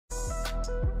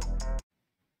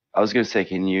I was going to say,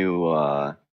 can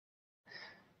you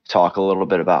talk a little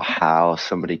bit about how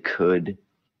somebody could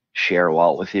share a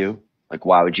wallet with you? Like,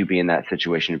 why would you be in that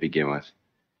situation to begin with?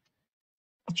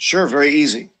 Sure, very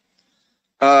easy.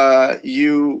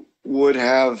 You would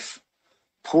have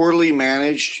poorly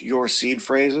managed your seed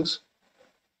phrases.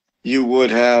 You would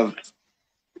have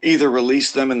either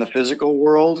released them in the physical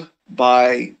world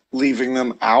by leaving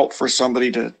them out for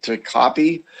somebody to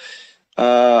copy.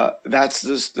 That's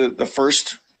just the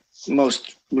first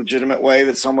most legitimate way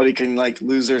that somebody can like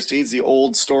lose their seeds. The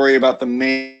old story about the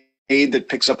maid that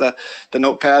picks up the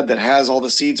notepad that has all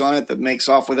the seeds on it that makes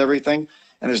off with everything,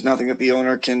 and there's nothing that the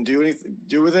owner can do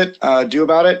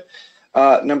about it.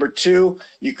 Number two,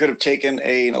 you could have taken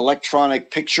an electronic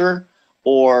picture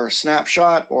or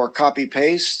snapshot or copy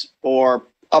paste or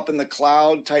up in the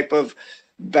cloud type of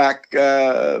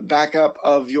backup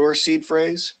of your seed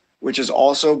phrase, which is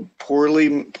also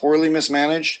poorly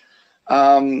mismanaged.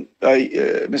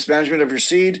 Mismanagement of your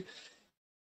seed.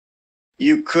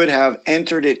 You could have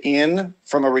entered it in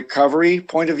from a recovery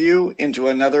point of view into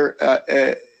another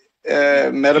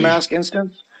MetaMask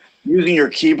instance using your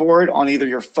keyboard on either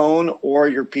your phone or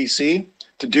your PC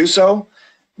to do so.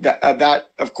 That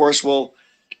of course will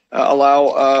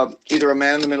allow either a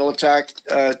man-in-the-middle attack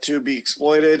to be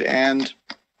exploited and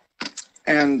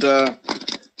the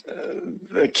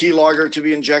keylogger to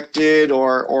be injected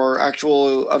or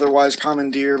actual otherwise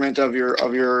commandeerment of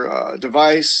your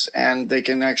device, and they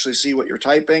can actually see what you're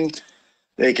typing.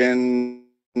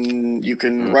 You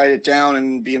can write it down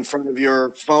and be in front of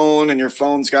your phone, and your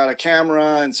phone's got a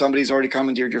camera and somebody's already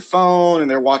commandeered your phone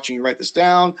and they're watching you write this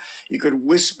down. You could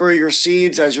whisper your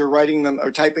seeds as you're writing them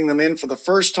or typing them in for the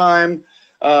first time.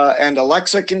 And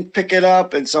Alexa can pick it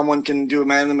up, and someone can do a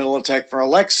man-in-the-middle attack for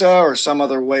Alexa or some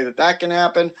other way that can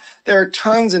happen. There are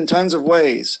tons and tons of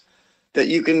ways that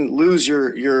you can lose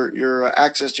your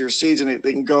access to your seeds, and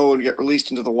they can go and get released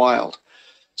into the wild.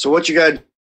 So what you got to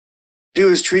do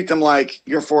is treat them like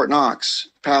your Fort Knox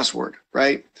password,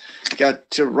 right? You got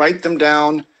to write them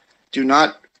down. Do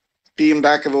not be in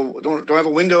back of don't have a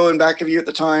window in back of you at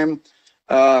the time.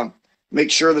 Make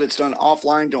sure that it's done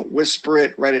offline. Don't whisper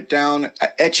it. Write it down.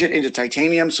 Etch it into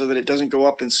titanium so that it doesn't go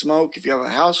up in smoke. If you have a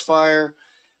house fire,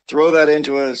 throw that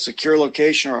into a secure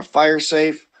location or a fire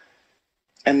safe,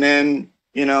 and then,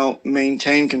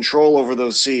 maintain control over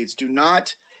those seeds. Do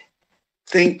not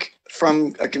think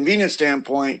from a convenience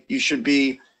standpoint you should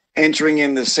be entering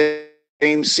in the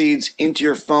same seeds into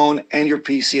your phone and your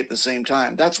PC at the same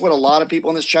time. That's what a lot of people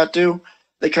in this chat do.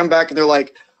 They come back and they're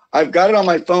like, I've got it on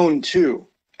my phone too.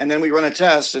 And then we run a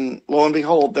test, and lo and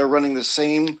behold, they're running the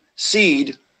same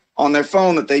seed on their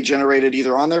phone that they generated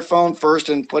either on their phone first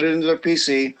and put it into their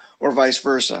PC, or vice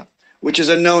versa, which is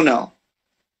a no-no.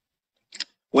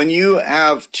 When you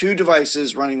have two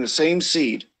devices running the same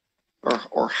seed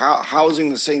or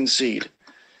housing the same seed,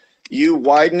 you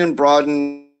widen and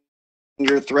broaden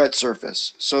your threat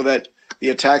surface so that the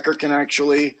attacker can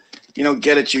actually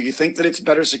get at you. You think that it's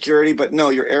better security, but no,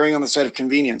 you're erring on the side of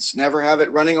convenience. Never have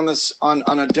it running on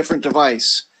a different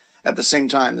device at the same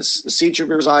time. The seed should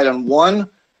reside on one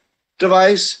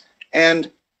device and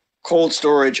cold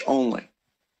storage only.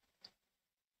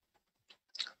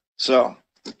 So,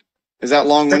 is that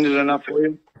long-winded enough for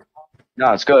you?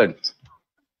 No, it's good.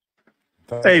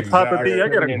 Hey, Papah B, I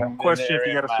got a question. If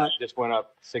you got a just went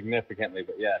up significantly,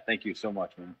 but yeah, thank you so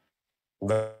much, man.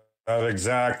 That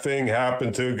exact thing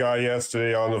happened to a guy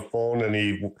yesterday on the phone, and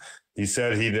he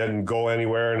said he didn't go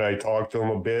anywhere, and I talked to him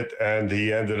a bit, and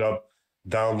he ended up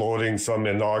downloading some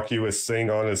innocuous thing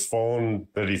on his phone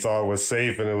that he thought was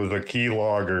safe, and it was a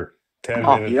keylogger. 10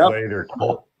 minutes later,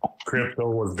 crypto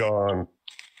was gone.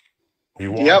 He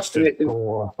watched it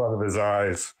go in front of his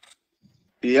eyes.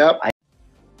 Yep,